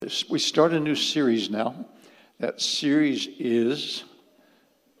we start a new series now. That series is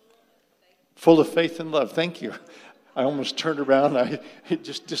Full of Faith and Love. Thank you. I almost turned around. It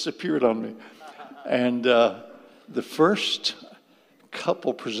just disappeared on me. And the first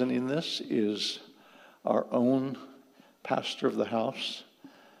couple presenting this is our own pastor of the house,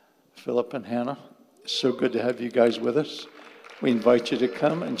 Philip and Hannah. So good to have you guys with us. We invite you to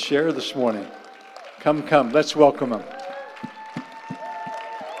come and share this morning. Come. Let's welcome them.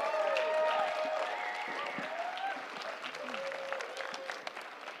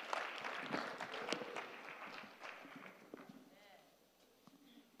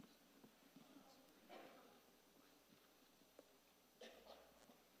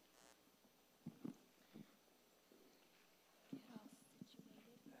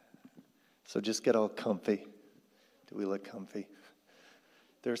 So just get all comfy. Do we look comfy?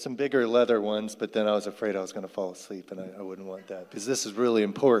 There are some bigger leather ones, but then I was afraid I was going to fall asleep, and I wouldn't want that, because this is really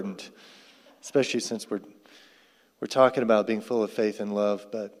important, especially since we're talking about being full of faith and love.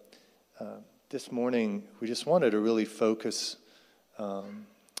 But this morning, we just wanted to really focus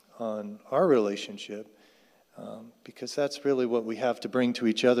on our relationship, because that's really what we have to bring to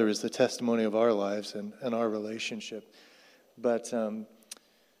each other, is the testimony of our lives and our relationship. But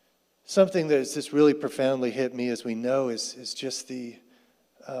something that has just really profoundly hit me, as we know, is just the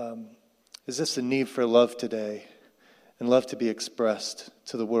need for love today, and love to be expressed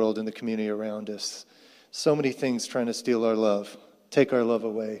to the world and the community around us. So many things trying to steal our love, take our love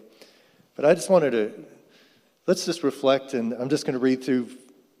away. But I just wanted let's just reflect, and I'm just going to read through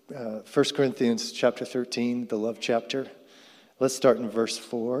 1 Corinthians chapter 13, the love chapter. Let's start in verse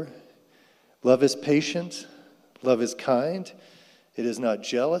 4. Love is patient, love is kind, it is not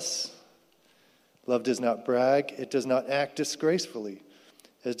jealous. Love does not brag. It does not act disgracefully.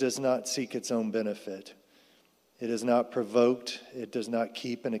 It does not seek its own benefit. It is not provoked. It does not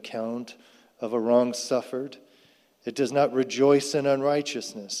keep an account of a wrong suffered. It does not rejoice in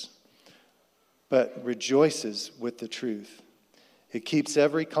unrighteousness, but rejoices with the truth. It keeps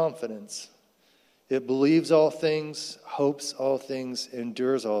every confidence. It believes all things, hopes all things,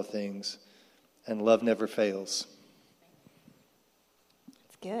 endures all things, and love never fails.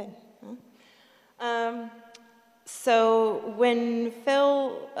 It's good. So when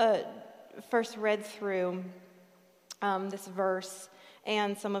Phil first read through this verse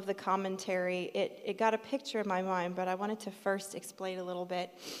and some of the commentary, it got a picture in my mind, but I wanted to first explain a little bit.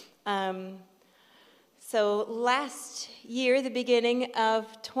 So last year, the beginning of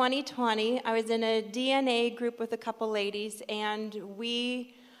 2020, I was in a DNA group with a couple ladies, and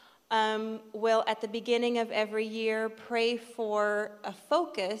we will, at the beginning of every year, pray for a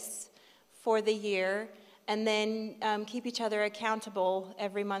focus for the year, and then keep each other accountable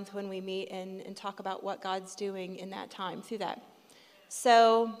every month when we meet and talk about what God's doing in that time through that.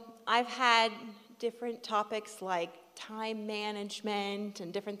 So I've had different topics like time management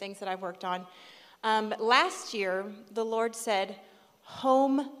and different things that I've worked on. But last year, the Lord said,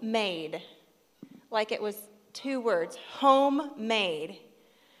 homemade, like it was 2 words, homemade.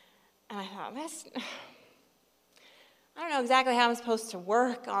 And I thought, I don't know exactly how I'm supposed to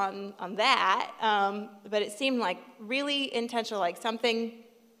work on that, but it seemed like really intentional, like something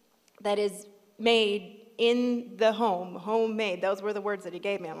that is made in the home, homemade. Those were the words that he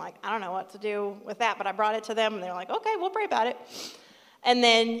gave me. I'm like, I don't know what to do with that, but I brought it to them, and they're like, okay, we'll pray about it. And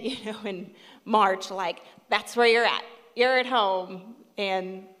then, in March, like, that's where you're at. You're at home,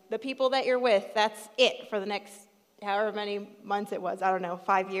 and the people that you're with, that's it for the next however many months it was. I don't know,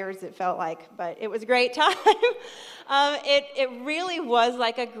 5 years it felt like, but it was a great time. It really was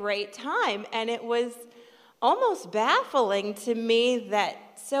like a great time, and it was almost baffling to me that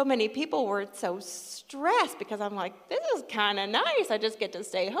so many people were so stressed, because I'm like, this is kind of nice. I just get to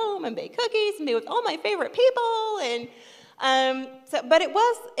stay home and bake cookies and be with all my favorite people, and but it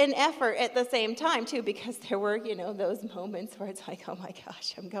was an effort at the same time too, because there were those moments where it's like, oh my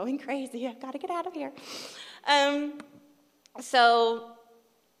gosh, I'm going crazy. I've got to get out of here. So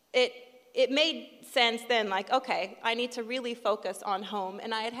it made sense then, like, okay, I need to really focus on home.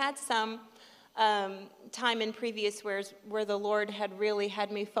 And I had some time in previous where the Lord had really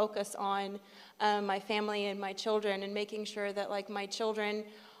had me focus on my family and my children, and making sure that, like, my children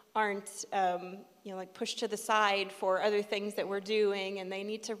aren't like pushed to the side for other things that we're doing, and they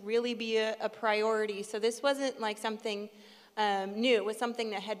need to really be a priority. So this wasn't like something new. It was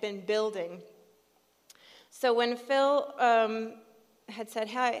something that had been building. So when Phil had said,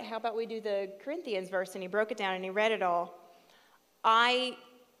 how about we do the Corinthians verse, and he broke it down and he read it all, I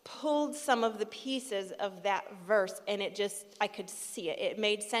pulled some of the pieces of that verse, and I could see it. It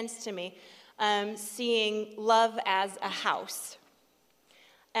made sense to me, seeing love as a house.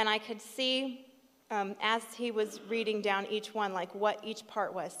 And I could see, as he was reading down each one, like what each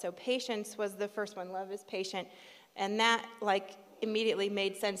part was. So patience was the first one. Love is patient. And that, like, immediately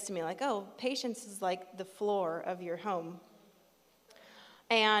made sense to me. Like, oh, patience is like the floor of your home.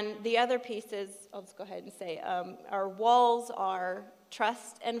 And the other pieces, I'll just go ahead and say, our walls are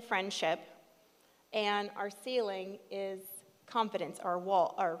trust and friendship. And our ceiling is confidence. Our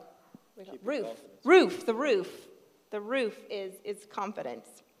wall, our roof. The roof is confidence.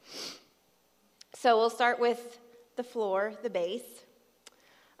 So we'll start with the floor, the base.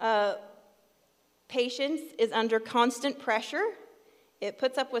 Patience is under constant pressure. It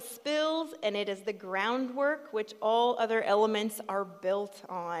puts up with spills, and it is the groundwork which all other elements are built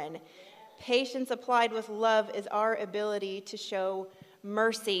on. Patience applied with love is our ability to show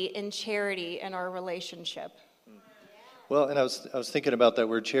mercy and charity in our relationship. Well, and I was thinking about that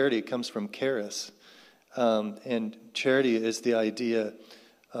word charity. It comes from charis. And charity is the idea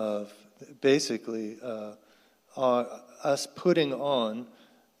of basically us putting on,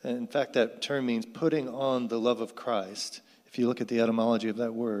 and in fact that term means putting on the love of Christ. If you look at the etymology of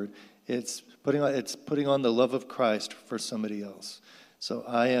that word, it's putting on the love of Christ for somebody else. So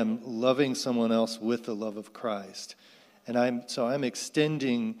I am loving someone else with the love of Christ. And I'm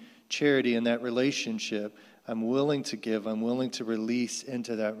extending charity in that relationship. I'm willing to give. I'm willing to release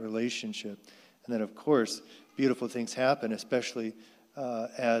into that relationship. And then, of course, beautiful things happen, especially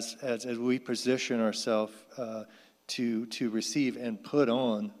as we position ourselves to receive and put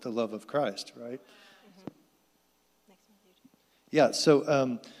on the love of Christ, right? Yeah,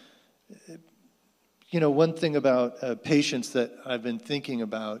 so, one thing about patience that I've been thinking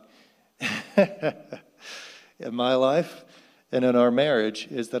about in my life and in our marriage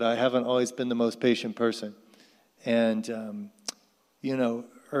is that I haven't always been the most patient person. And,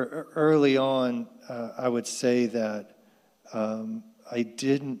 early on, I would say that I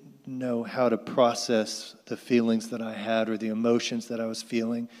didn't know how to process the feelings that I had or the emotions that I was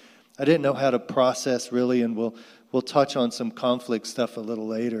feeling. I didn't know how to process really, and we'll touch on some conflict stuff a little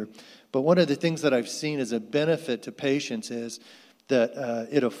later. But one of the things that I've seen as a benefit to patience is that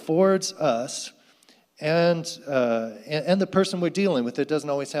it affords us and the person we're dealing with. It doesn't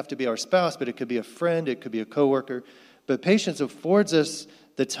always have to be our spouse, but it could be a friend, it could be a coworker. But patience affords us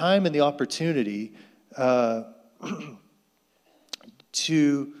the time and the opportunity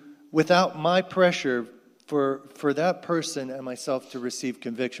to, without my pressure, for that person and myself to receive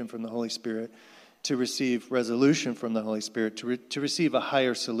conviction from the Holy Spirit, to receive resolution from the Holy Spirit, to receive a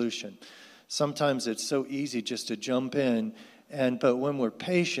higher solution. Sometimes it's so easy just to jump in, but when we're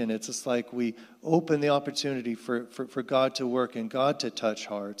patient, it's just like we open the opportunity for God to work and God to touch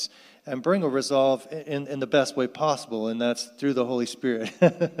hearts and bring a resolve in the best way possible, and that's through the Holy Spirit.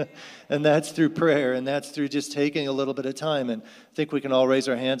 And that's through prayer, and that's through just taking a little bit of time. And I think we can all raise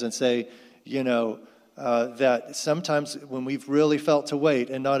our hands and say, that sometimes when we've really felt to wait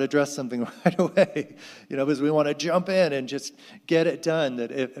and not address something right away, because we want to jump in and just get it done,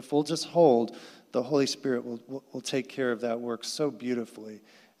 that if we'll just hold, the Holy Spirit will take care of that work so beautifully.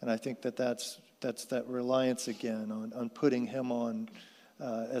 And I think that's that reliance again on putting Him on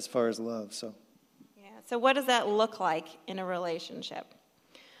as far as love. So what does that look like in a relationship?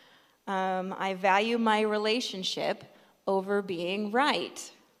 I value my relationship over being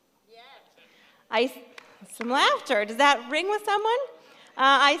right. Some laughter. Does that ring with someone?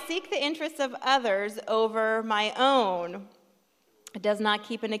 I seek the interests of others over my own. It does not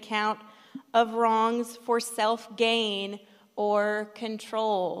keep an account of wrongs for self-gain or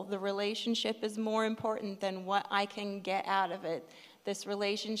control. The relationship is more important than what I can get out of it. This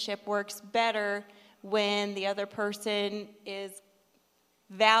relationship works better when the other person is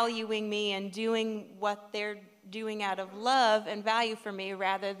valuing me and doing what they're doing out of love and value for me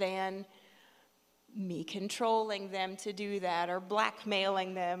rather than me controlling them to do that or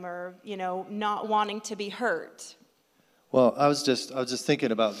blackmailing them or, not wanting to be hurt. Well, I was just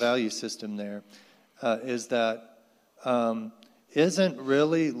thinking about value system there. Is that isn't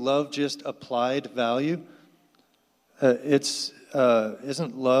really love just applied value?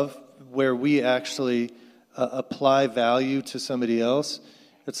 Isn't love where we actually apply value to somebody else?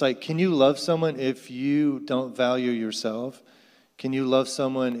 It's like, can you love someone if you don't value yourself? Can you love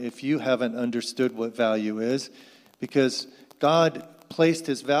someone if you haven't understood what value is? Because God placed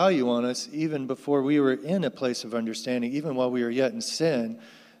His value on us even before we were in a place of understanding, even while we were yet in sin.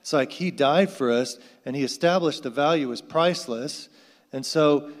 It's like He died for us, and He established the value as priceless. And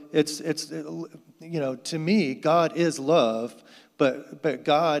so it's to me, God is love, but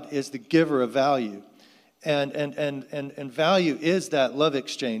God is the giver of value. And value is that love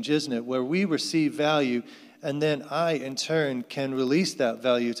exchange, isn't it? Where we receive value and then I, in turn, can release that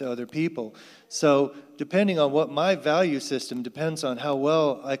value to other people. So depending on what my value system depends on how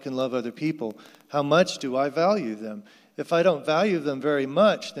well I can love other people. How much do I value them? If I don't value them very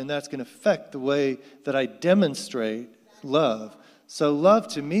much, then that's going to affect the way that I demonstrate love. So love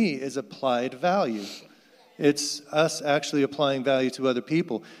to me is applied value. It's us actually applying value to other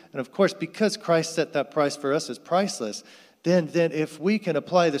people. And of course, because Christ set that price for us as priceless, then if we can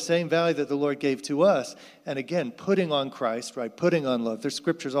apply the same value that the Lord gave to us, and again, putting on Christ, right, putting on love. There's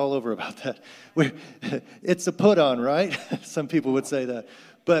scriptures all over about that. It's a put on, right? Some people would say that.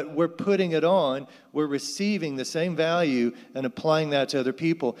 But we're putting it on, we're receiving the same value and applying that to other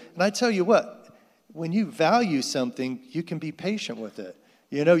people. And I tell you what, when you value something, you can be patient with it.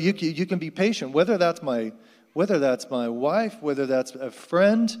 You know, you can be patient, whether that's my wife, whether that's a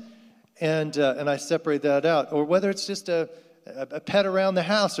friend, and I separate that out, or whether it's just a pet around the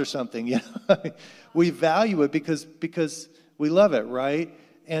house or something. You know, we value it because we love it, right?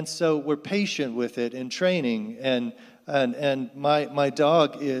 And so we're patient with it in training. And my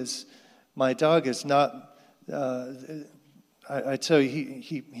dog is not. I tell you,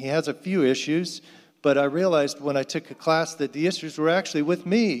 he has a few issues. But I realized when I took a class that the issues were actually with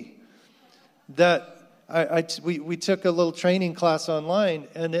me. That we took a little training class online,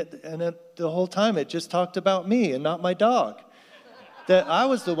 and the whole time it just talked about me and not my dog. That I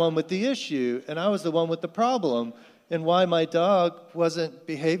was the one with the issue, and I was the one with the problem, and why my dog wasn't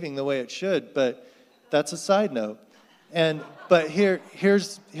behaving the way it should. But that's a side note. But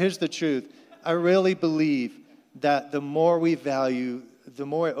here's the truth. I really believe that the more we value, the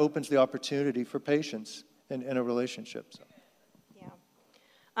more it opens the opportunity for patience in a relationship. So.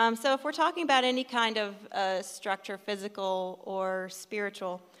 Yeah. So if we're talking about any kind of structure, physical or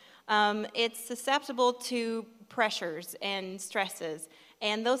spiritual, it's susceptible to pressures and stresses,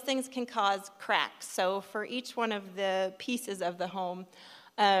 and those things can cause cracks. So for each one of the pieces of the home,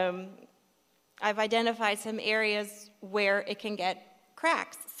 I've identified some areas where it can get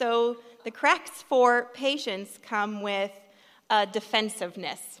cracks. So the cracks for patience come with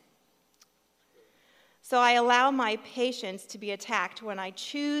defensiveness. So I allow my patience to be attacked when I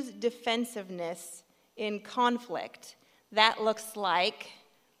choose defensiveness in conflict. That looks like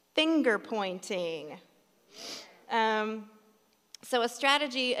finger pointing. So a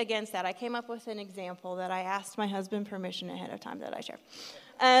strategy against that, I came up with an example that I asked my husband permission ahead of time that I share.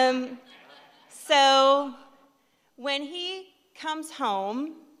 So when he comes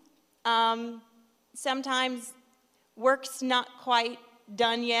home, sometimes work's not quite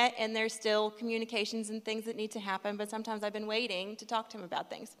done yet, and there's still communications and things that need to happen, but sometimes I've been waiting to talk to him about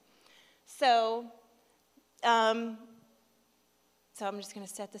things. So I'm just going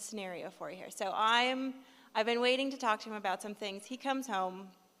to set the scenario for you here. So I've been waiting to talk to him about some things. He comes home,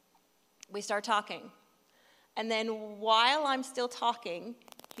 we start talking. And then while I'm still talking,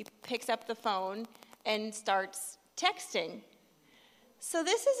 he picks up the phone and starts texting. So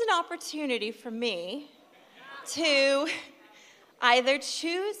this is an opportunity for me to either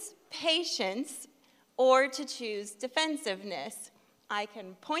choose patience or to choose defensiveness. I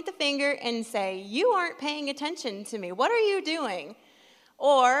can point the finger and say, you aren't paying attention to me. What are you doing?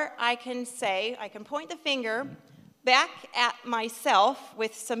 Or I can point the finger back at myself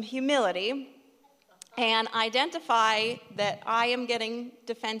with some humility and identify that I am getting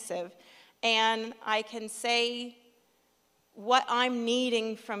defensive. And I can say what I'm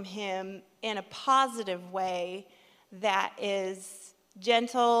needing from him in a positive way that is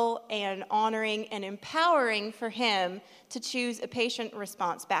gentle and honoring and empowering for him to choose a patient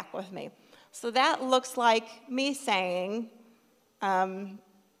response back with me. So that looks like me saying, I'm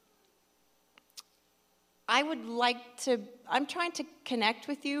trying to connect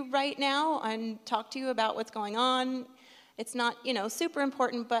with you right now and talk to you about what's going on. It's not, super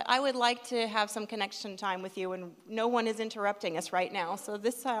important, but I would like to have some connection time with you, and no one is interrupting us right now. So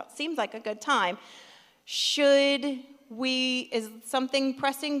this seems like a good time. Is something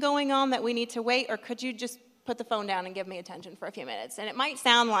pressing going on that we need to wait, or could you just put the phone down and give me attention for a few minutes? And it might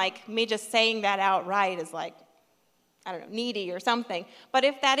sound like me just saying that outright is like, I don't know, needy or something. But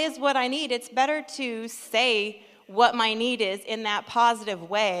if that is what I need, it's better to say what my need is in that positive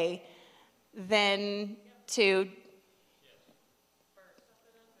way than to,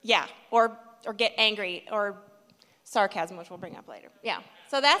 or get angry or sarcasm, which we'll bring up later. Yeah.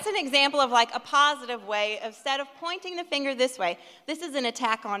 So that's an example of like a positive way. Instead of pointing the finger this way, this is an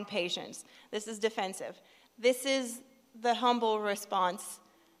attack on patience. This is defensive. This is the humble response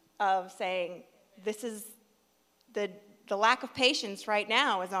of saying, this is the lack of patience right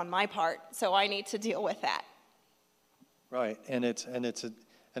now is on my part, so I need to deal with that. Right, and it's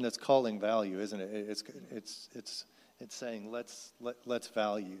and it's calling value, isn't it? It's saying let's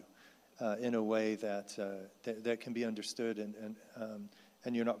value in a way that can be understood,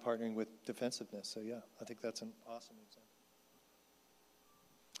 and you're not partnering with defensiveness. So yeah, I think that's an awesome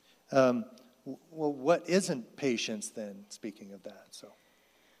example. Well, what isn't patience then? Speaking of that, so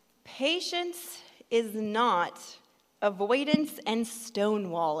Patience is not avoidance and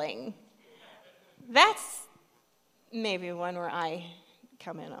stonewalling. That's maybe one where I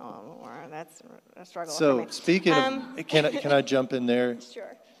come in a little more. That's a struggle for me. So speaking of, can I jump in there?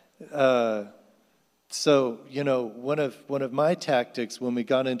 Sure. So one of my tactics when we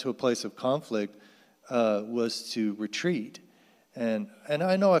got into a place of conflict was to retreat, and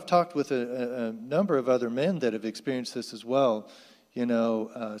I know I've talked with a number of other men that have experienced this as well.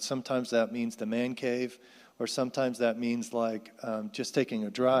 Sometimes that means the man cave, or sometimes that means like just taking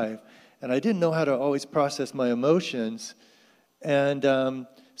a drive. And I didn't know how to always process my emotions. And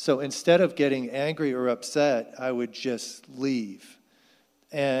so instead of getting angry or upset, I would just leave.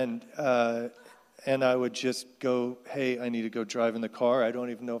 And I would just go, hey, I need to go drive in the car. I don't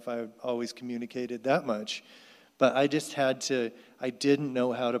even know if I always communicated that much. But I just I didn't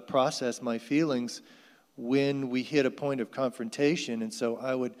know how to process my feelings when we hit a point of confrontation. And so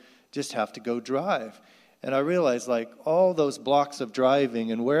I would just have to go drive. And I realized like all those blocks of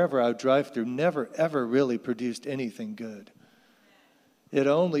driving and wherever I would drive through never, ever really produced anything good. It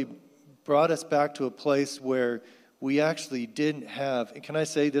only brought us back to a place where we actually didn't have, can I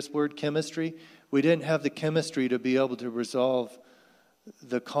say this word, chemistry? We didn't have the chemistry to be able to resolve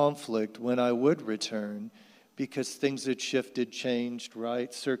the conflict when I would return, because things had shifted, changed,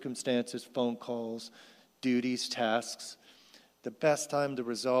 right? Circumstances, phone calls, duties, tasks. The best time to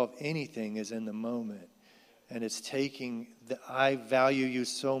resolve anything is in the moment. And it's I value you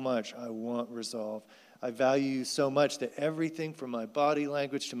so much, I want resolve. I value you so much that everything from my body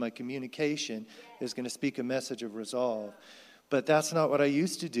language to my communication is going to speak a message of resolve. But that's not what I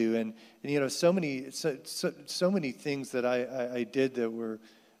used to do. And so many things that I did that were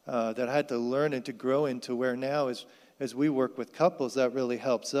that I had to learn and to grow into, where now as we work with couples, that really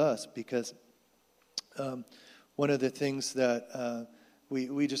helps us, because one of the things that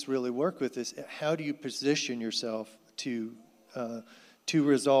we just really work with is how do you position yourself to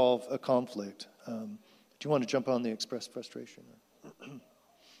resolve a conflict. Do you want to jump on the express frustration?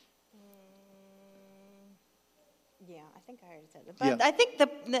 Yeah, I think I already said it. But yeah. I think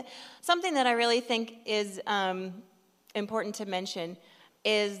something that I really think is important to mention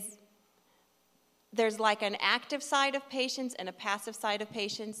is there's like an active side of patience and a passive side of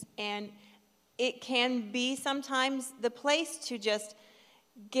patience, and it can be sometimes the place to just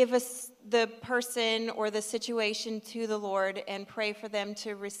give us the person or the situation to the Lord and pray for them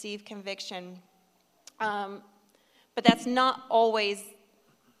to receive conviction. But that's not always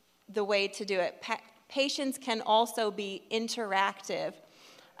the way to do it. Patience can also be interactive.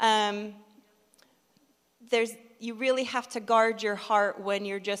 You really have to guard your heart when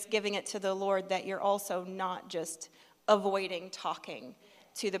you're just giving it to the Lord, that you're also not just avoiding talking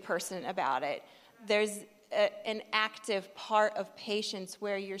to the person about it. There's an active part of patience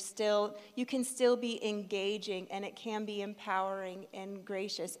where you can still be engaging, and it can be empowering and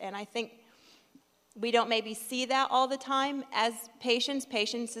gracious. And I think we don't maybe see that all the time as patience.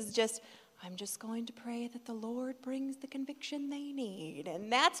 Patience is just, I'm just going to pray that the Lord brings the conviction they need. And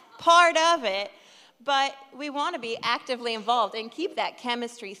that's part of it. But we want to be actively involved and keep that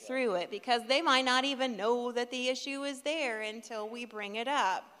chemistry through it, because they might not even know that the issue is there until we bring it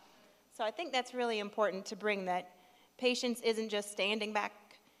up. So I think that's really important to bring that patience isn't just standing back,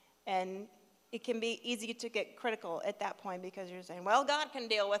 and it can be easy to get critical at that point, because you're saying, well, God can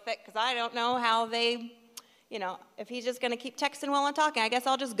deal with it, because I don't know how they, if he's just going to keep texting while I'm talking, I guess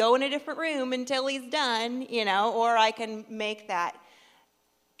I'll just go in a different room until he's done, or I can make that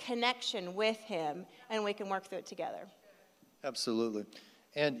connection with him and we can work through it together. Absolutely.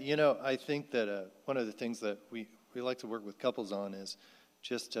 And, I think that one of the things that we like to work with couples on is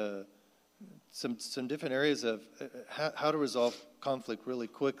just some different areas of how to resolve conflict really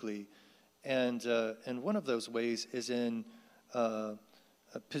quickly. And one of those ways is in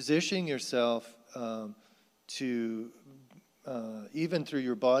positioning yourself to, even through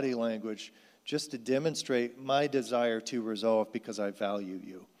your body language, just to demonstrate my desire to resolve because I value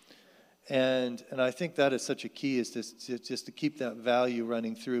you. And I think that is such a key, is just to keep that value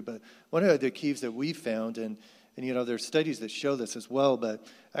running through. But one of the keys that we found, and there's studies that show this as well, but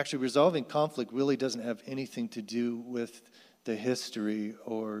actually resolving conflict really doesn't have anything to do with the history,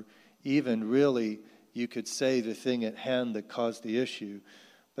 or even really, you could say, the thing at hand that caused the issue.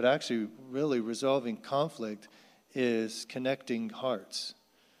 But actually, really resolving conflict is connecting hearts.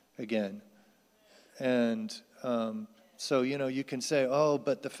 again. And so, you can say, oh,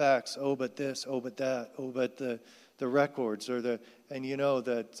 but the facts, oh, but this, oh, but that, oh, but the records, and you know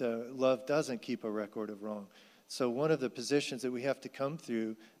that love doesn't keep a record of wrong. So one of the positions that we have to come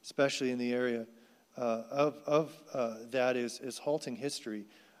through, especially in the area of that, is halting history,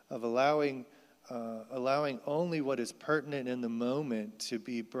 of allowing only what is pertinent in the moment to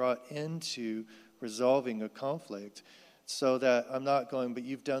be brought into resolving a conflict, so that I'm not going, but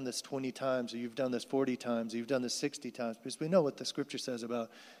you've done this 20 times, or you've done this 40 times, or you've done this 60 times, because we know what the scripture says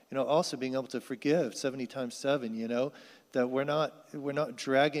about, also being able to forgive 70 times 7, that we're not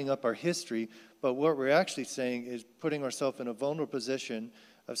dragging up our history, but what we're actually saying is putting ourselves in a vulnerable position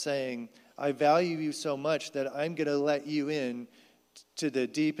of saying, I value you so much that I'm going to let you in to the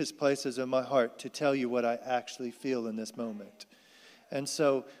deepest places of my heart to tell you what I actually feel in this moment. And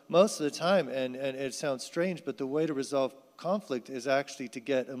so most of the time, and it sounds strange, but the way to resolve conflict is actually to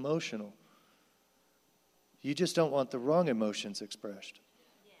get emotional. You just don't want the wrong emotions expressed.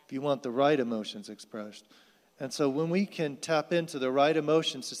 You want the right emotions expressed. And so when we can tap into the right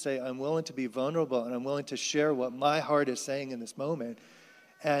emotions to say, I'm willing to be vulnerable and I'm willing to share what my heart is saying in this moment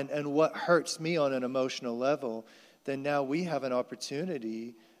and what hurts me on an emotional level, then now we have an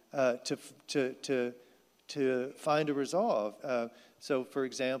opportunity to find a resolve. So, for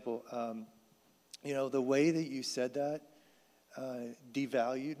example, the way that you said that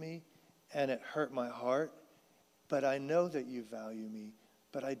devalued me, and it hurt my heart. But I know that you value me,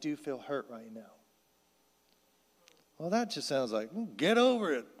 but I do feel hurt right now. Well, that just sounds like, get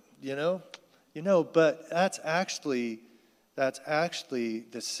over it, But that's actually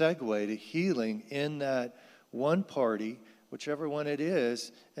the segue to healing, in that one party, whichever one it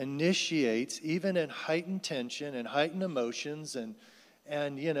is, initiates, even in heightened tension and heightened emotions and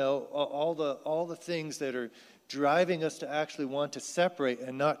all the things that are driving us to actually want to separate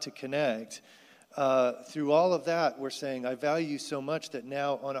and not to connect. Through all of that, we're saying, I value you so much that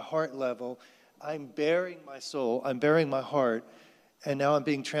now on a heart level, I'm bearing my soul, I'm bearing my heart, and now I'm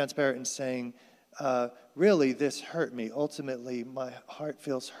being transparent and saying, really, this hurt me. Ultimately, my heart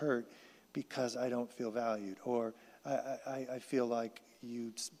feels hurt because I don't feel valued, or I feel like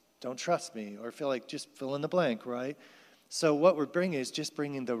you don't trust me, or feel like, just fill in the blank, right? So what we're bringing is just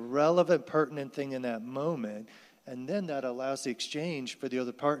bringing the relevant, pertinent thing in that moment, and then that allows the exchange for the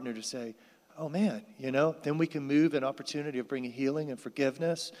other partner to say, oh man, then we can move an opportunity of bringing healing and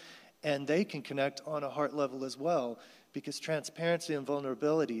forgiveness, and they can connect on a heart level as well, because transparency and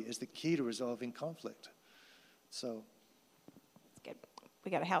vulnerability is the key to resolving conflict. So. That's good.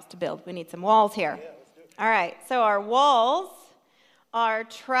 We got a house to build. We need some walls here. Yeah, let's do it. All right, so our walls are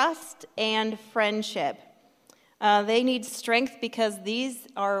trust and friendship. They need strength because these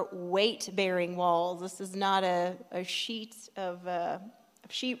are weight-bearing walls. This is not a sheet of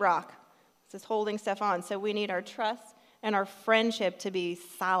sheetrock. This is holding stuff on. So we need our trust and our friendship to be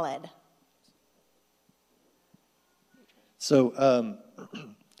solid. So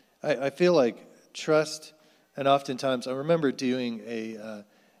I feel like trust, and oftentimes I remember doing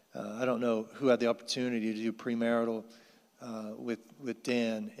I don't know who had the opportunity to do premarital with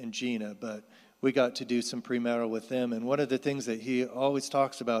Dan and Gina, but we got to do some premarital with them. And one of the things that he always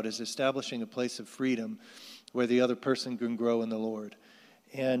talks about is establishing a place of freedom where the other person can grow in the Lord.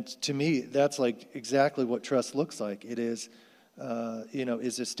 And to me, that's like exactly what trust looks like. It is,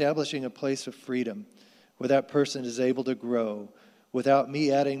 is establishing a place of freedom where that person is able to grow without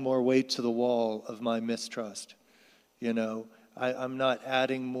me adding more weight to the wall of my mistrust. I'm not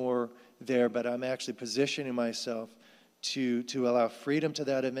adding more there, but I'm actually positioning myself to allow freedom to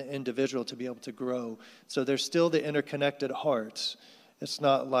that individual to be able to grow. So there's still the interconnected hearts. It's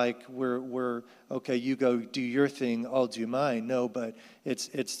not like we're okay, you go do your thing, I'll do mine. No, but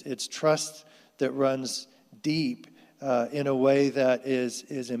it's trust that runs deep in a way that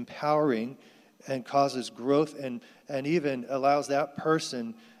is empowering and causes growth and even allows that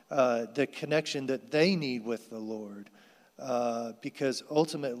person the connection that they need with the Lord. Because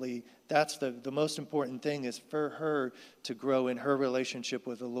ultimately, that's the most important thing, is for her to grow in her relationship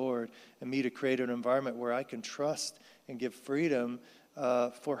with the Lord, and me to create an environment where I can trust and give freedom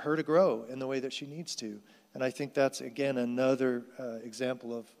for her to grow in the way that she needs to. And I think that's, again, another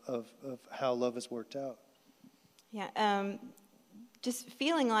example of how love has worked out. Yeah, just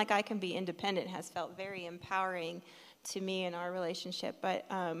feeling like I can be independent has felt very empowering to me in our relationship, but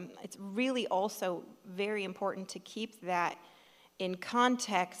it's really also very important to keep that in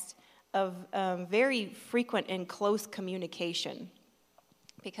context of very frequent and close communication,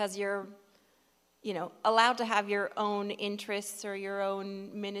 because you're allowed to have your own interests or your own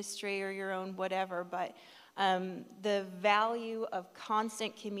ministry or your own whatever, but The value of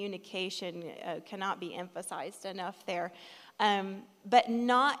constant communication cannot be emphasized enough there. But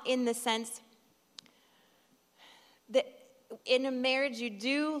not in the sense that in a marriage you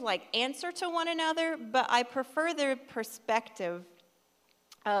do like answer to one another, but I prefer the perspective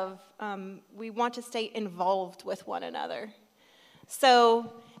of we want to stay involved with one another.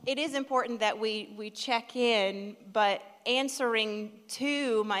 So it is important that we check in, but answering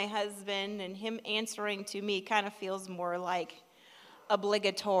to my husband and him answering to me kind of feels more like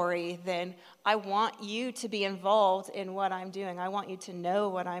obligatory than I want you to be involved in what I'm doing. I want you to know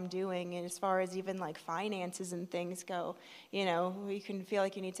what I'm doing. And as far as even like finances and things go, you can feel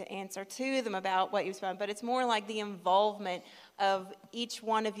like you need to answer to them about what you've spent, but it's more like the involvement of each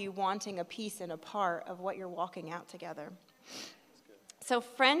one of you wanting a piece and a part of what you're walking out together. So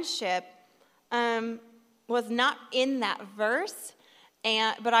friendship was not in that verse,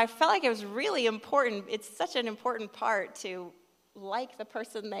 but I felt like it was really important. It's such an important part to like the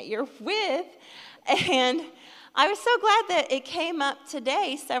person that you're with. And I was so glad that it came up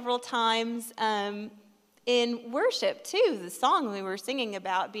today several times in worship, too. The song we were singing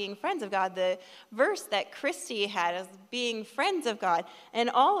about being friends of God, the verse that Christy had as being friends of God. And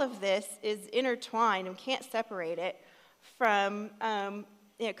all of this is intertwined and can't separate it from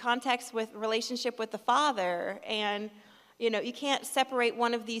context with relationship with the Father. And you can't separate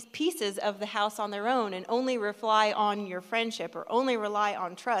one of these pieces of the house on their own and only rely on your friendship or only rely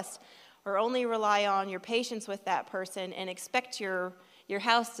on trust or only rely on your patience with that person and expect your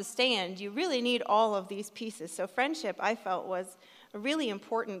house to stand. You really need all of these pieces. So friendship, I felt, was a really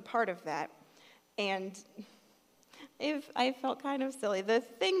important part of that. And I felt kind of silly. The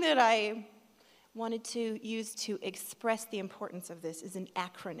thing that I wanted to use to express the importance of this is an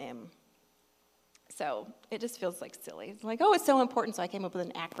acronym. So it just feels like silly. It's like, it's so important, so I came up with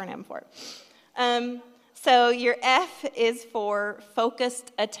an acronym for it. So your F is for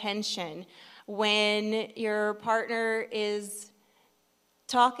focused attention. When your partner is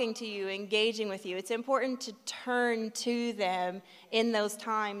talking to you, engaging with you, it's important to turn to them in those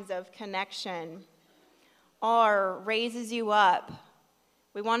times of connection. R raises you up.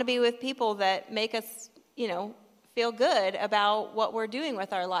 We want to be with people that make us, feel good about what we're doing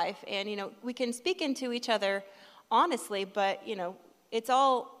with our life. And, we can speak into each other honestly, but, it's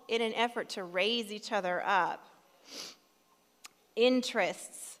all in an effort to raise each other up.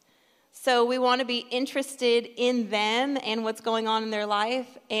 Interests. So we want to be interested in them and what's going on in their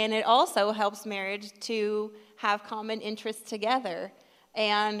life. And it also helps marriage to have common interests together.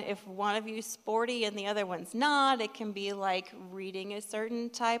 And if one of you is sporty and the other one's not, it can be like reading a certain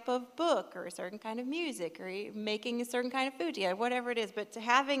type of book or a certain kind of music or making a certain kind of food together, whatever it is. But to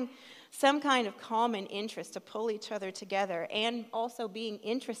having some kind of common interest to pull each other together and also being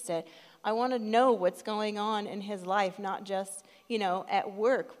interested. I want to know what's going on in his life, not just, at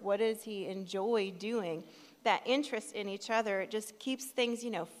work. What does he enjoy doing? That interest in each other, it just keeps things,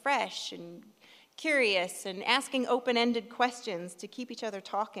 fresh and curious and asking open-ended questions to keep each other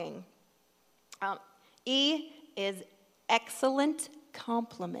talking. E is excellent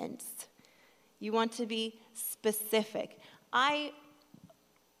compliments. You want to be specific. I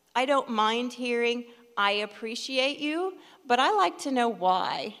don't mind hearing, I appreciate you, but I like to know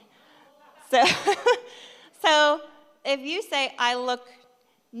why. So if you say, I look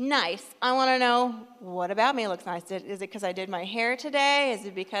nice, I want to know, what about me looks nice? Is it because I did my hair today? Is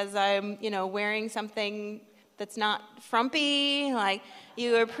it because I'm, wearing something that's not frumpy? Like,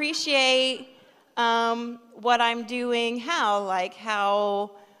 you appreciate what I'm doing, how,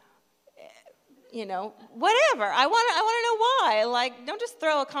 whatever. I want to know why. Like, don't just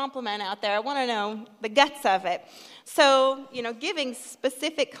throw a compliment out there. I want to know the guts of it. So, giving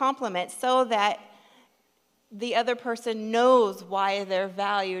specific compliments so that the other person knows why they're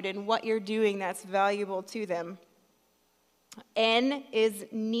valued and what you're doing that's valuable to them. N is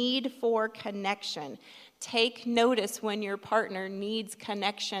need for connection. Take notice when your partner needs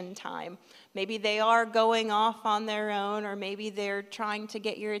connection time. Maybe they are going off on their own, or maybe they're trying to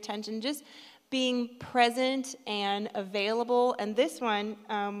get your attention. Just being present and available. And this one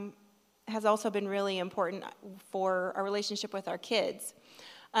has also been really important for our relationship with our kids.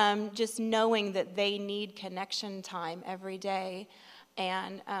 Just knowing that they need connection time every day.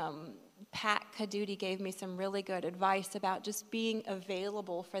 And Pat Caduti gave me some really good advice about just being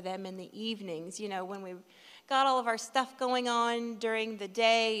available for them in the evenings. When we've got all of our stuff going on during the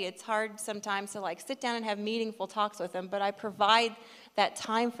day, it's hard sometimes to sit down and have meaningful talks with them, but I provide that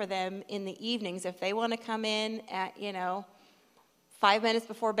time for them in the evenings. If they want to come in at, 5 minutes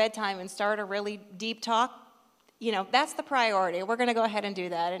before bedtime and start a really deep talk, that's the priority. We're going to go ahead and do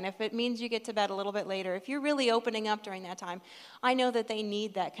that. And if it means you get to bed a little bit later, if you're really opening up during that time, I know that they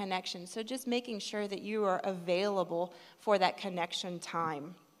need that connection. So just making sure that you are available for that connection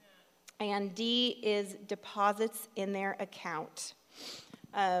time. And D is deposits in their account.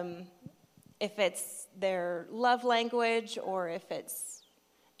 If it's their love language or if it's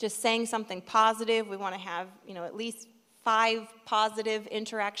just saying something positive, we want to have, at least 5 positive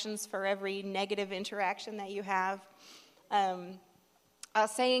interactions for every negative interaction that you have. A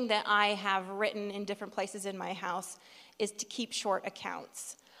saying that I have written in different places in my house is to keep short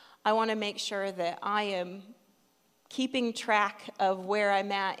accounts. I want to make sure that I am keeping track of where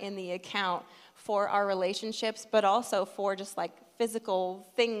I'm at in the account for our relationships, but also for just like physical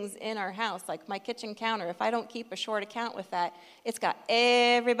things in our house, like my kitchen counter. If I don't keep a short account with that, it's got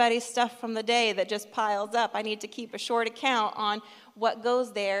everybody's stuff from the day that just piles up. I need to keep a short account on what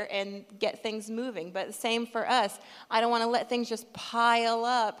goes there and get things moving. But the same for us. I don't want to let things just pile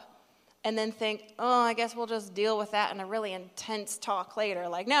up and then think, I guess we'll just deal with that in a really intense talk later.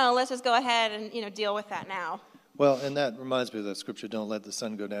 Like, no, let's just go ahead and deal with that now. Well, and that reminds me of the scripture, don't let the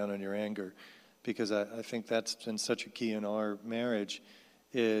sun go down on your anger, because I think that's been such a key in our marriage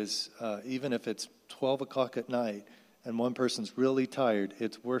is even if it's 12 o'clock at night and one person's really tired,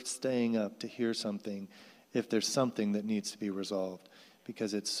 it's worth staying up to hear something if there's something that needs to be resolved,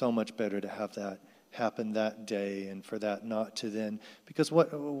 because it's so much better to have that happen that day and for that not to then, because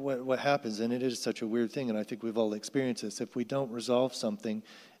what happens, and it is such a weird thing, and I think we've all experienced this, if we don't resolve something,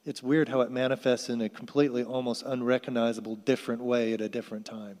 it's weird how it manifests in a completely almost unrecognizable different way at a different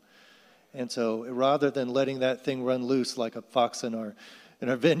time. And so rather than letting that thing run loose like a fox in our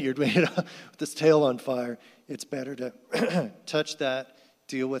vineyard with its tail on fire, it's better to touch that,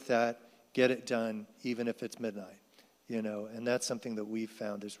 deal with that, get it done, even if it's midnight. And that's something that we've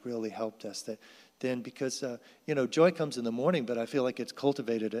found has really helped us. That then, because joy comes in the morning, but I feel like it's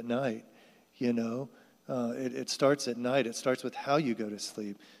cultivated at night. It starts at night. It starts with how you go to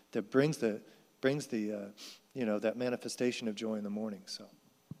sleep. That brings the that manifestation of joy in the morning.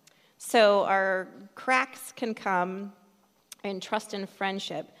 So our cracks can come in trust and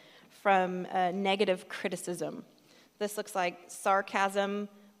friendship from negative criticism. This looks like sarcasm,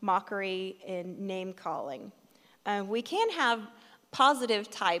 mockery, and name-calling. We can have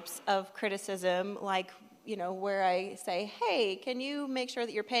positive types of criticism, like, where I say, hey, can you make sure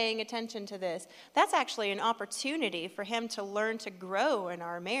that you're paying attention to this? That's actually an opportunity for him to learn to grow in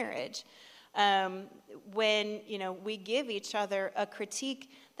our marriage. When, we give each other a critique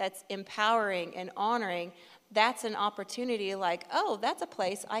that's empowering and honoring, that's an opportunity like, that's a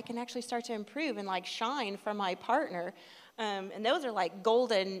place I can actually start to improve and like shine for my partner. And those are like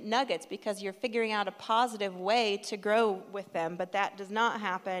golden nuggets because you're figuring out a positive way to grow with them, but that does not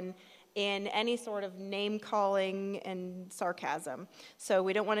happen in any sort of name-calling and sarcasm. So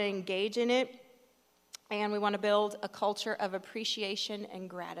we don't want to engage in it, and we want to build a culture of appreciation and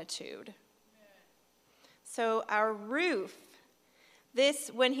gratitude. So our roof,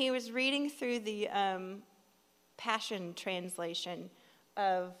 when he was reading through the Passion Translation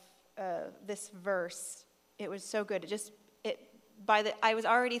of this verse, it was so good. I was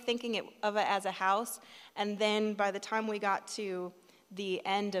already thinking of it as a house, and then by the time we got to the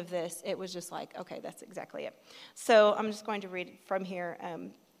end of this, it was just like, okay, that's exactly it. So I'm just going to read from here.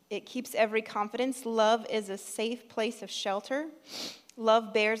 It keeps every confidence. Love is a safe place of shelter.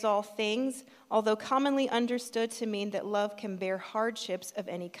 Love bears all things. Although commonly understood to mean that love can bear hardships of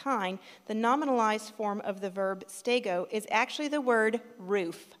any kind, the nominalized form of the verb stego is actually the word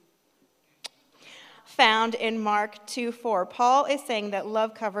roof, found in Mark 2:4. Paul is saying that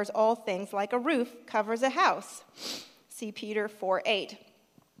love covers all things like a roof covers a house. See Peter 4:8.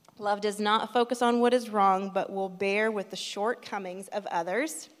 Love does not focus on what is wrong, but will bear with the shortcomings of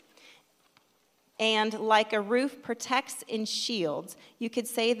others. And like a roof protects and shields, you could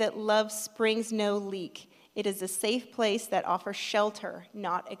say that love springs no leak. It is a safe place that offers shelter,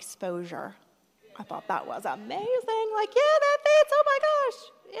 not exposure. I thought that was amazing. Like, yeah, that fits. Oh my gosh,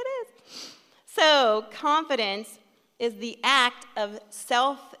 it is. So confidence is the act of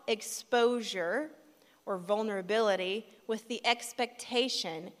self-exposure or vulnerability with the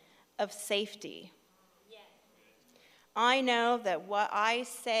expectation of safety. I know that what I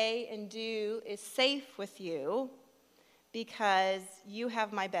say and do is safe with you because you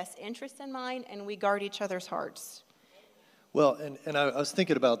have my best interest in mind and we guard each other's hearts. Well, and I was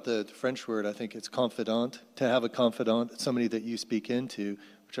thinking about the French word, I think it's confidant, to have a confidant, somebody that you speak into,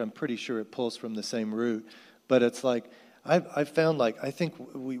 which I'm pretty sure it pulls from the same root. But it's like, I've found I think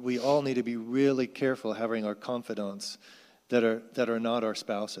we all need to be really careful having our confidants that are not our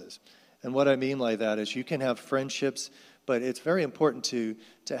spouses. And what I mean by that is you can have friendships, but it's very important to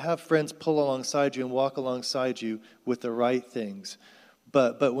have friends pull alongside you and walk alongside you with the right things.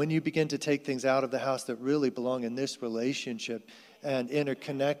 But when you begin to take things out of the house that really belong in this relationship and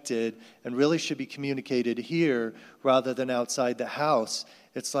interconnected and really should be communicated here rather than outside the house,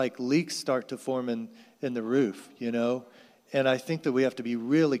 it's like leaks start to form in the roof, you know? And I think that we have to be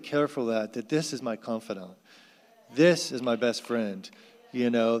really careful that this is my confidant. This is my best friend. You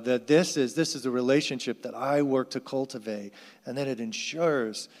know, that this is a relationship that I work to cultivate, and that it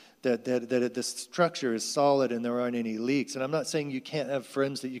ensures that the structure is solid and there aren't any leaks. And I'm not saying you can't have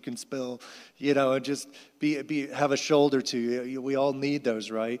friends that you can spill, you know, and just have a shoulder to. We all need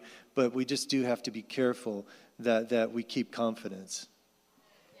those, right? But we just do have to be careful that we keep confidence.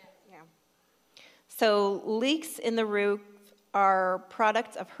 Yeah. So leaks in the roof are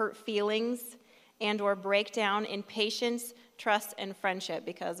products of hurt feelings and or breakdown in patience, trust, and friendship,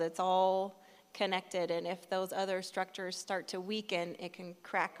 because it's all connected. And if those other structures start to weaken, it can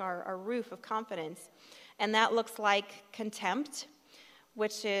crack our roof of confidence. And that looks like contempt,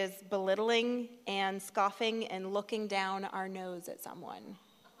 which is belittling and scoffing and looking down our nose at someone.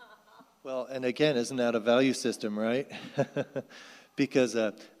 Well, and again, isn't that a value system, right? Because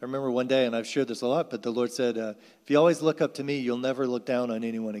I remember one day, and I've shared this a lot, but the Lord said, if you always look up to me, you'll never look down on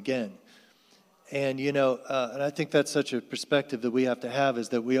anyone again. And, you know, and I think that's such a perspective that we have to have, is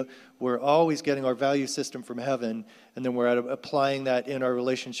that we're always getting our value system from heaven, and then we're applying that in our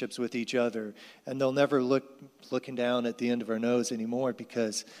relationships with each other. And they'll never looking down at the end of our nose anymore,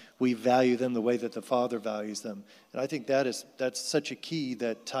 because we value them the way that the Father values them. And I think that's such a key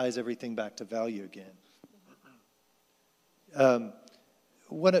that ties everything back to value again.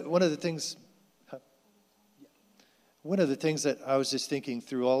 One of the things that I was just thinking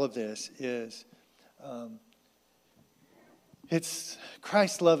through all of this is, it's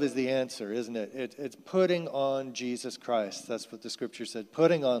Christ's love is the answer, isn't it? It's putting on Jesus Christ. That's what the scripture said,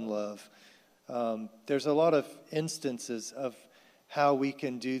 putting on love. There's a lot of instances of how we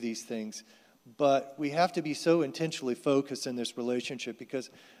can do these things, but we have to be so intentionally focused in this relationship, because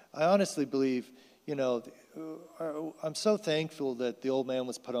I honestly believe, you know, I'm so thankful that the old man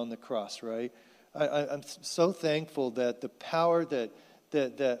was put on the cross, right? I'm so thankful that the power that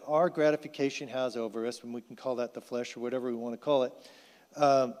our gratification has over us, and we can call that the flesh or whatever we want to call it,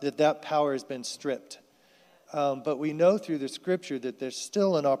 that power has been stripped. But we know through the scripture that there's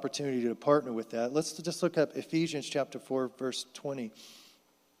still an opportunity to partner with that. Let's just look up Ephesians chapter 4, verse 20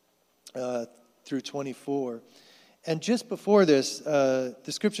 through 24. And just before this, the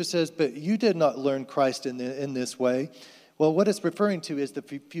scripture says, but you did not learn Christ in this way. Well, what it's referring to is the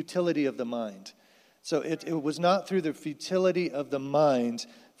futility of the mind. So it was not through the futility of the mind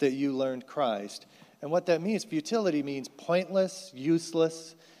that you learned Christ. And what that means, futility means pointless,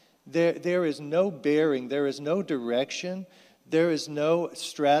 useless. There is no bearing, there is no direction, there is no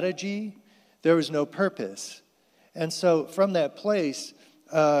strategy, there is no purpose. And so from that place,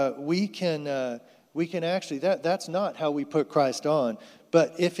 we can actually, that's not how we put Christ on.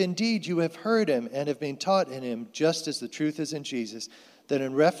 But if indeed you have heard him and have been taught in him, just as the truth is in Jesus, that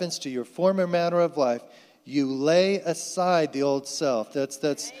in reference to your former manner of life, you lay aside the old self.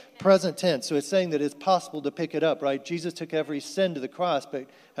 That's present tense. So it's saying that it's possible to pick it up, right? Jesus took every sin to the cross, but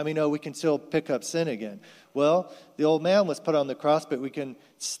how many know we can still pick up sin again? Well, the old man was put on the cross, but we can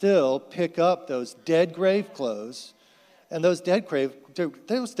still pick up those dead grave clothes. And those dead grave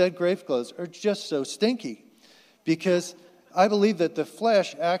clothes are just so stinky, because I believe that the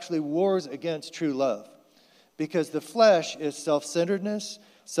flesh actually wars against true love. Because the flesh is self-centeredness,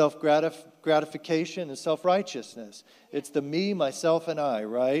 self-gratification, and self-righteousness. It's the me, myself, and I,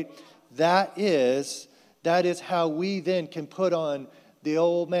 right? That is how we then can put on the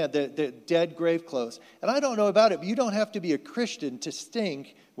old man, the dead grave clothes. And I don't know about it, but you don't have to be a Christian to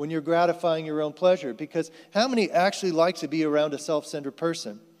stink when you're gratifying your own pleasure. Because how many actually like to be around a self-centered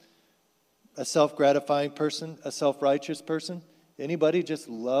person? A self-gratifying person? A self-righteous person? Anybody just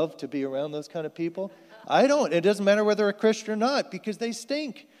love to be around those kind of people? I don't. It doesn't matter whether they're a Christian or not, because they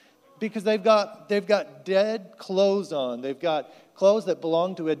stink. Because they've got dead clothes on. They've got clothes that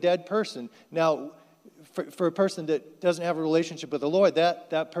belong to a dead person. Now, for a person that doesn't have a relationship with the Lord,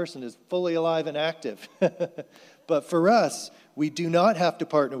 that person is fully alive and active. But for us, we do not have to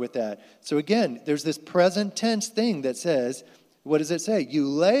partner with that. So again, there's this present tense thing that says, what does it say? You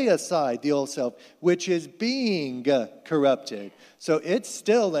lay aside the old self, which is being corrupted. So it's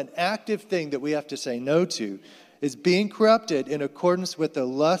still an active thing that we have to say no to, is being corrupted in accordance with the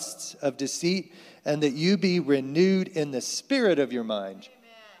lusts of deceit, and that you be renewed in the spirit of your mind.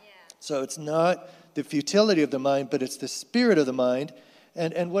 So it's not the futility of the mind, but it's the spirit of the mind.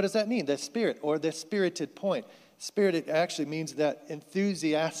 And what does that mean? The Spirit, or the spirited point. Spirit, it actually means that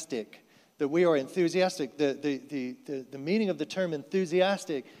enthusiastic, that we are enthusiastic. The meaning of the term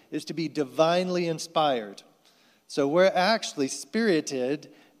enthusiastic is to be divinely inspired. So we're actually spirited,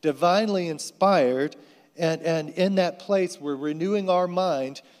 divinely inspired, and in that place we're renewing our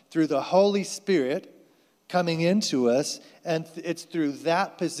mind through the Holy Spirit coming into us, and it's through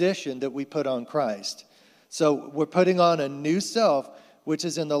that position that we put on Christ. So we're putting on a new self, which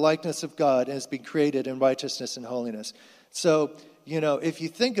is in the likeness of God and has been created in righteousness and holiness. So, if you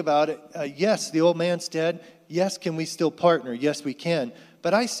think about it, yes, the old man's dead. Yes, can we still partner? Yes, we can.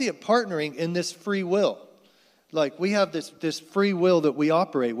 But I see it partnering in this free will. Like we have this free will that we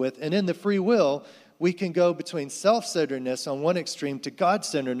operate with, and in the free will, we can go between self-centeredness on one extreme to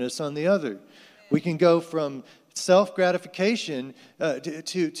God-centeredness on the other. We can go from self-gratification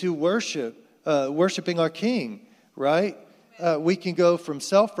to worship, worshiping our King, right? We can go from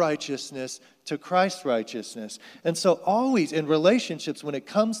self-righteousness to Christ's righteousness. And so always in relationships, when it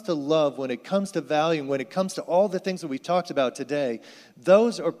comes to love, when it comes to value, when it comes to all the things that we talked about today,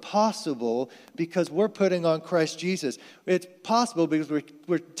 those are possible because we're putting on Christ Jesus. It's possible because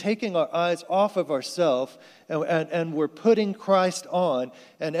we're taking our eyes off of ourselves and we're putting Christ on.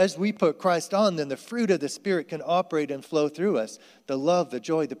 And as we put Christ on, then the fruit of the Spirit can operate and flow through us. The love, the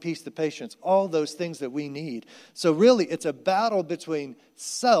joy, the peace, the patience, all those things that we need. So really, it's a battle between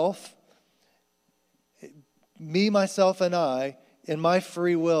self, me, myself, and I, in my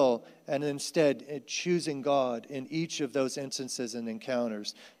free will, and instead choosing God in each of those instances and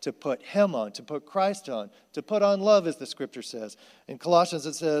encounters to put Him on, to put Christ on, to put on love, as the Scripture says. In Colossians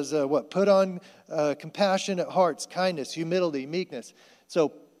it says, put on compassionate hearts, kindness, humility, meekness.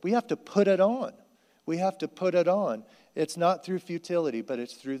 So we have to put it on. We have to put it on. It's not through futility, but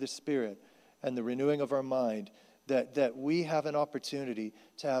it's through the Spirit and the renewing of our mind that we have an opportunity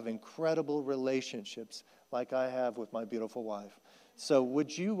to have incredible relationships like I have with my beautiful wife. So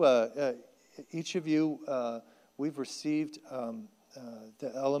would you, each of you, we've received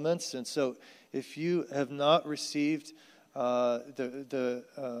the elements. And so if you have not received the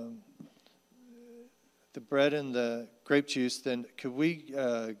bread and the grape juice, then could we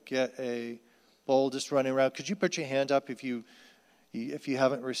get a bowl just running around? Could you put your hand up if you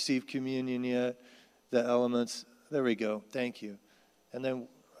haven't received communion yet, the elements? There we go. Thank you. And then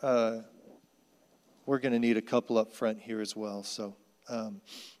we're going to need a couple up front here as well. So,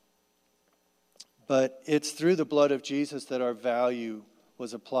 but it's through the blood of Jesus that our value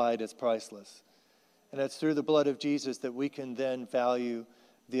was applied as priceless. And it's through the blood of Jesus that we can then value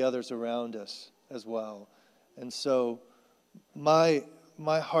the others around us as well. And so my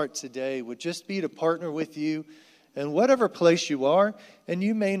heart today would just be to partner with you in whatever place you are. And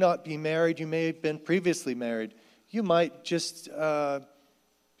you may not be married. You may have been previously married. You might just...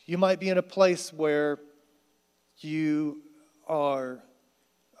 you might be in a place where you are,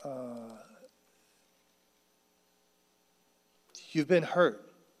 you've been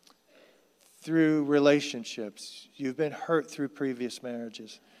hurt through relationships. You've been hurt through previous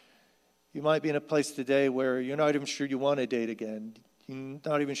marriages. You might be in a place today where you're not even sure you want to date again. You're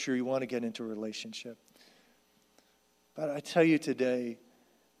not even sure you want to get into a relationship. But I tell you today,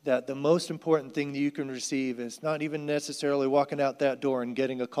 that the most important thing that you can receive is not even necessarily walking out that door and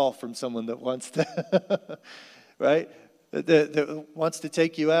getting a call from someone that wants to, right? That wants to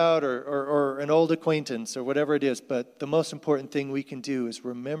take you out or an old acquaintance or whatever it is. But the most important thing we can do is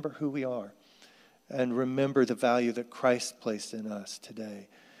remember who we are and remember the value that Christ placed in us today.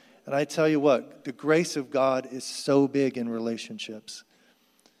 And I tell you what, the grace of God is so big in relationships.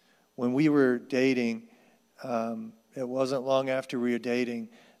 When we were dating, it wasn't long after we were dating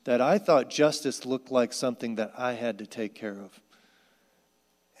that I thought justice looked like something that I had to take care of.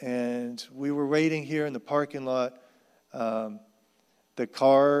 And we were waiting here in the parking lot. The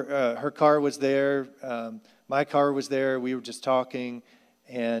car, her car was there. My car was there. We were just talking,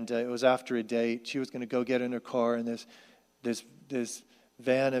 and it was after a date. She was going to go get in her car, and this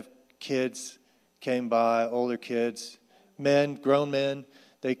van of kids came by, older kids, men, grown men.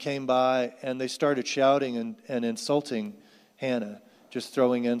 They came by, and they started shouting and insulting Hannah, just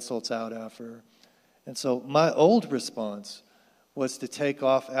throwing insults out after her. And so my old response was to take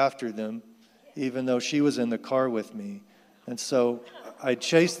off after them, even though she was in the car with me. And so I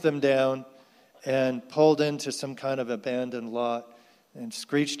chased them down and pulled into some kind of abandoned lot and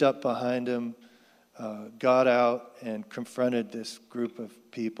screeched up behind them, got out and confronted this group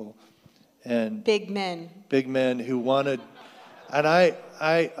of people. And big men who wanted... And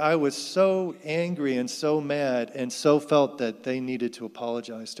I was so angry and so mad and so felt that they needed to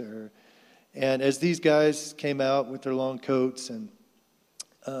apologize to her. And as these guys came out with their long coats and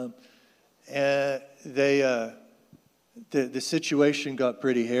And the situation got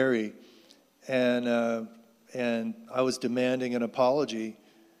pretty hairy, and I was demanding an apology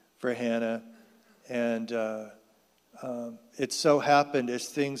for Hannah, and it so happened as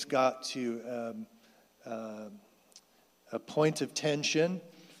things got to a point of tension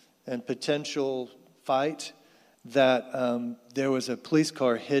and potential fight that there was a police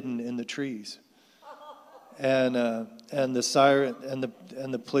car hidden in the trees, and the siren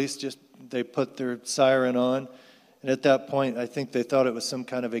and the police they put their siren on, and at that point I think they thought it was some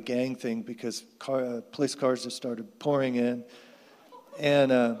kind of a gang thing because police cars just started pouring in,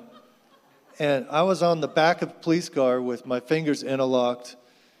 and I was on the back of the police car with my fingers interlocked,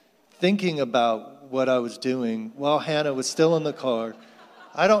 thinking about what I was doing while Hannah was still in the car.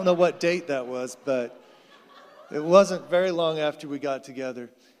 I don't know what date that was, but it wasn't very long after we got together,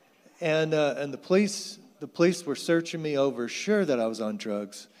 and the police were searching me over, sure that I was on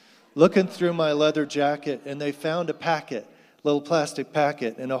drugs, looking through my leather jacket, and they found a packet, little plastic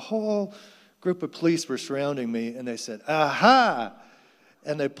packet, and a whole group of police were surrounding me, and they said, "Aha!"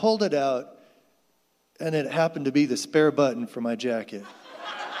 And they pulled it out, and it happened to be the spare button for my jacket.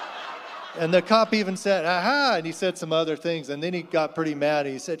 And the cop even said, "Aha!" And he said some other things, and then he got pretty mad,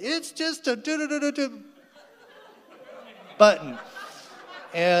 and he said, "It's just a button."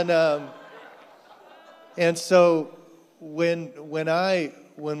 And so when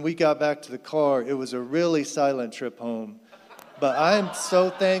we got back to the car, it was a really silent trip home. But I'm so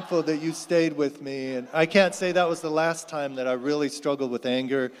thankful that you stayed with me. And I can't say that was the last time that I really struggled with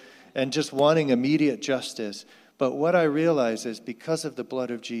anger and just wanting immediate justice. But what I realize is because of the blood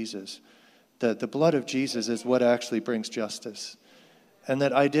of Jesus, that the blood of Jesus is what actually brings justice. And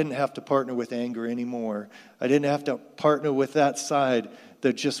that I didn't have to partner with anger anymore. I didn't have to partner with that side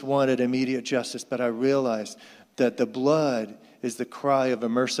that just wanted immediate justice. But I realized that the blood is the cry of a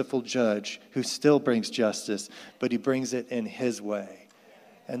merciful judge who still brings justice, but he brings it in his way.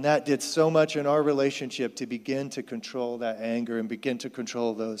 And that did so much in our relationship to begin to control that anger and begin to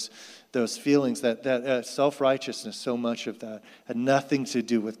control those feelings, that self-righteousness, so much of that had nothing to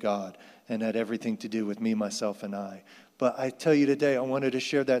do with God and had everything to do with me, myself, and I. But I tell you today, I wanted to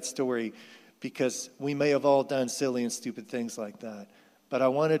share that story because we may have all done silly and stupid things like that. But I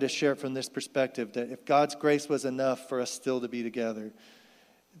wanted to share it from this perspective that if God's grace was enough for us still to be together,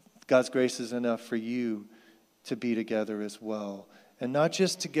 God's grace is enough for you to be together as well. And not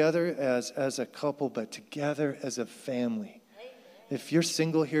just together as a couple, but together as a family. If you're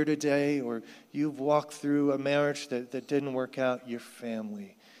single here today or you've walked through a marriage that didn't work out, your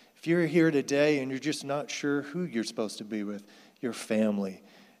family. If you're here today and you're just not sure who you're supposed to be with, your family.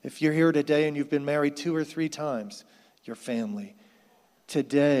 If you're here today and you've been married 2 or 3 times, your family.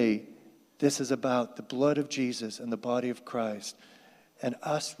 Today, this is about the blood of Jesus and the body of Christ and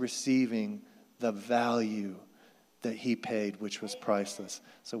us receiving the value that he paid, which was priceless.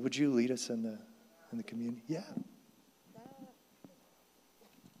 So would you lead us in the communion? Yeah.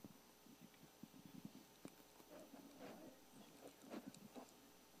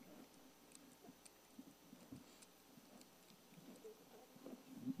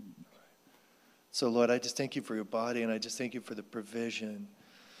 So, Lord, I just thank you for your body, and I just thank you for the provision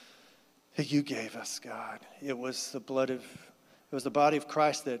that you gave us, God. It was the body of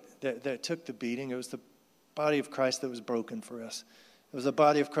Christ that took the beating. It was the body of Christ that was broken for us. It was the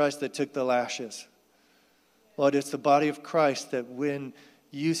body of Christ that took the lashes. Lord, it's the body of Christ that when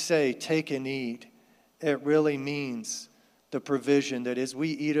you say, take and eat, it really means the provision that as we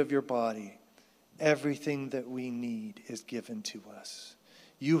eat of your body, everything that we need is given to us.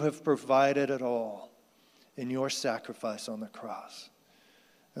 You have provided it all in your sacrifice on the cross.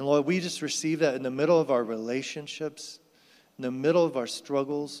 And Lord, we just receive that in the middle of our relationships, in the middle of our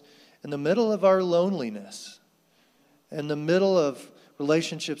struggles, in the middle of our loneliness, in the middle of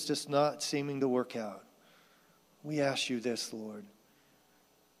relationships just not seeming to work out. We ask you this, Lord.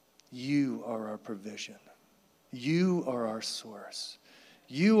 You are our provision. You are our source.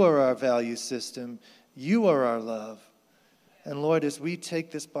 You are our value system. You are our love. And Lord, as we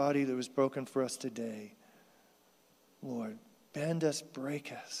take this body that was broken for us today, Lord, bend us,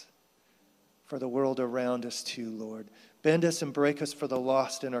 break us for the world around us too, Lord. Bend us and break us for the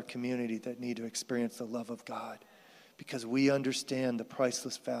lost in our community that need to experience the love of God, because we understand the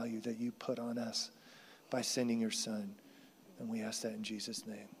priceless value that you put on us by sending your Son. And we ask that in Jesus'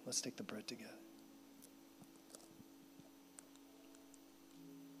 name. Let's take the bread together.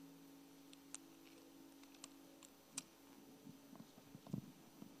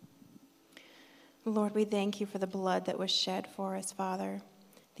 Lord, we thank you for the blood that was shed for us, Father,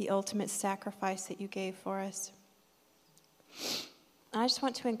 the ultimate sacrifice that you gave for us. I just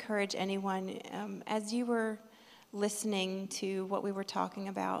want to encourage anyone, as you were listening to what we were talking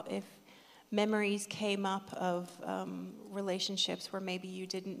about, if memories came up of relationships where maybe you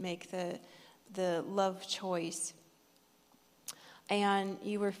didn't make the love choice, and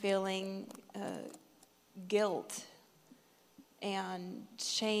you were feeling guilt and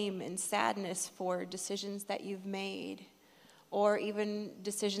shame and sadness for decisions that you've made, or even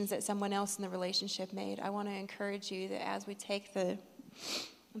decisions that someone else in the relationship made, I want to encourage you that as we take the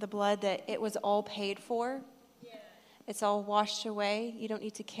blood, that it was all paid for. Yeah. It's all washed away. You don't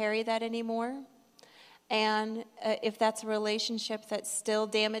need to carry that anymore. And if that's a relationship that's still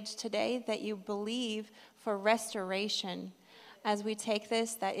damaged today, that you believe for restoration, as we take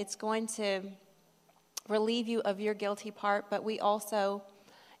this, that it's going to relieve you of your guilty part, but we also,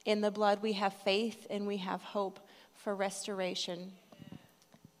 in the blood, we have faith and we have hope for restoration.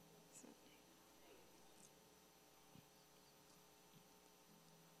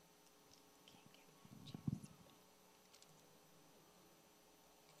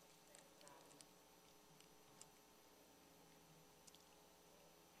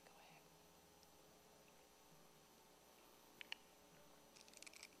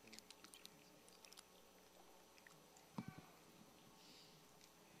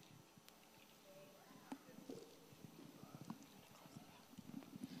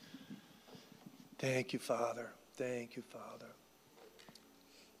 Thank you, Father. Thank you, Father.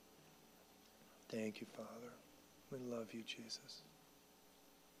 Thank you, Father. We love you, Jesus.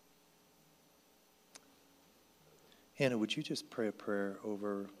 Hannah, would you just pray a prayer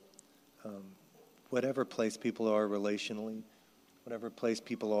over whatever place people are relationally, whatever place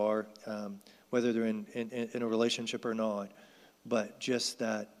people are, whether they're in a relationship or not, but just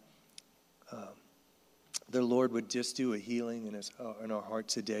that the Lord would just do a healing in our heart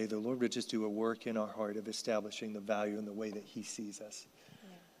today. The Lord would just do a work in our heart of establishing the value in the way that he sees us,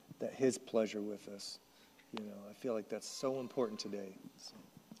 that his pleasure with us. I feel like that's so important today. So.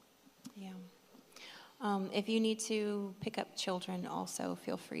 Yeah. If you need to pick up children also,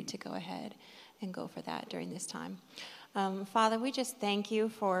 feel free to go ahead and go for that during this time. Father, we just thank you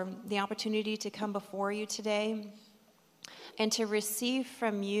for the opportunity to come before you today and to receive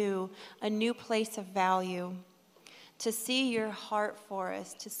from you a new place of value, to see your heart for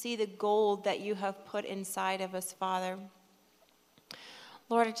us, to see the gold that you have put inside of us, Father.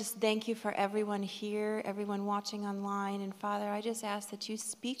 Lord, I just thank you for everyone here, everyone watching online. And Father, I just ask that you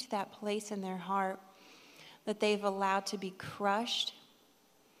speak to that place in their heart that they've allowed to be crushed,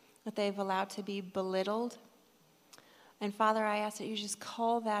 that they've allowed to be belittled. And Father, I ask that you just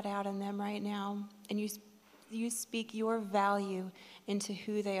call that out in them right now, and you speak your value into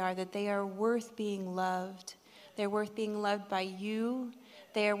who they are, that they are worth being loved. They're worth being loved by you.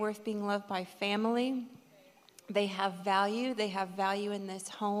 They are worth being loved by family. They have value. They have value in this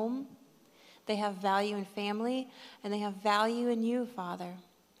home. They have value in family, and they have value in you, Father.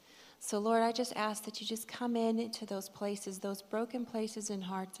 So, Lord, I just ask that you just come into those places, those broken places in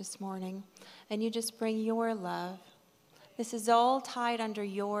hearts this morning, and you just bring your love. This is all tied under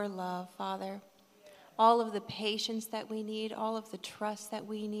your love, Father. All of the patience that we need, all of the trust that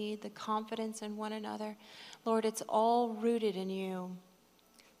we need, the confidence in one another. Lord, it's all rooted in you.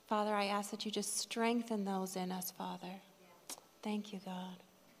 Father, I ask that you just strengthen those in us, Father. Thank you, God.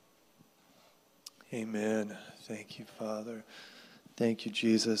 Amen. Thank you, Father. Thank you,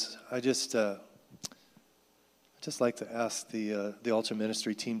 Jesus. I just like to ask the altar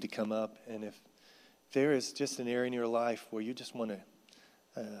ministry team to come up, and if there is just an area in your life where you just want to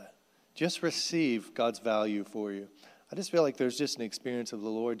just receive God's value for you. I just feel like there's just an experience of the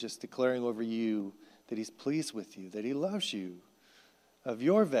Lord just declaring over you that he's pleased with you, that he loves you, of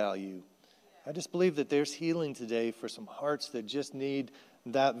your value. I just believe that there's healing today for some hearts that just need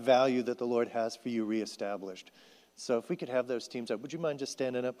that value that the Lord has for you reestablished. So if we could have those teams up, would you mind just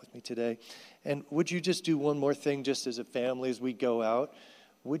standing up with me today? And would you just do one more thing just as a family as we go out?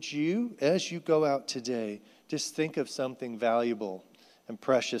 Would you, as you go out today, just think of something valuable and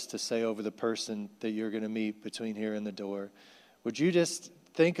precious to say over the person that you're going to meet between here and the door? Would you just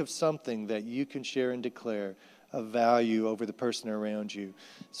think of something that you can share and declare of value over the person around you?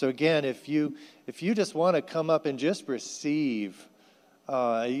 So again, if you just want to come up and just receive,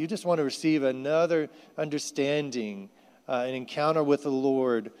 you just want to receive another understanding, an encounter with the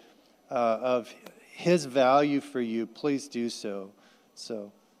Lord of his value for you, please do so.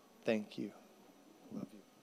 So, thank you.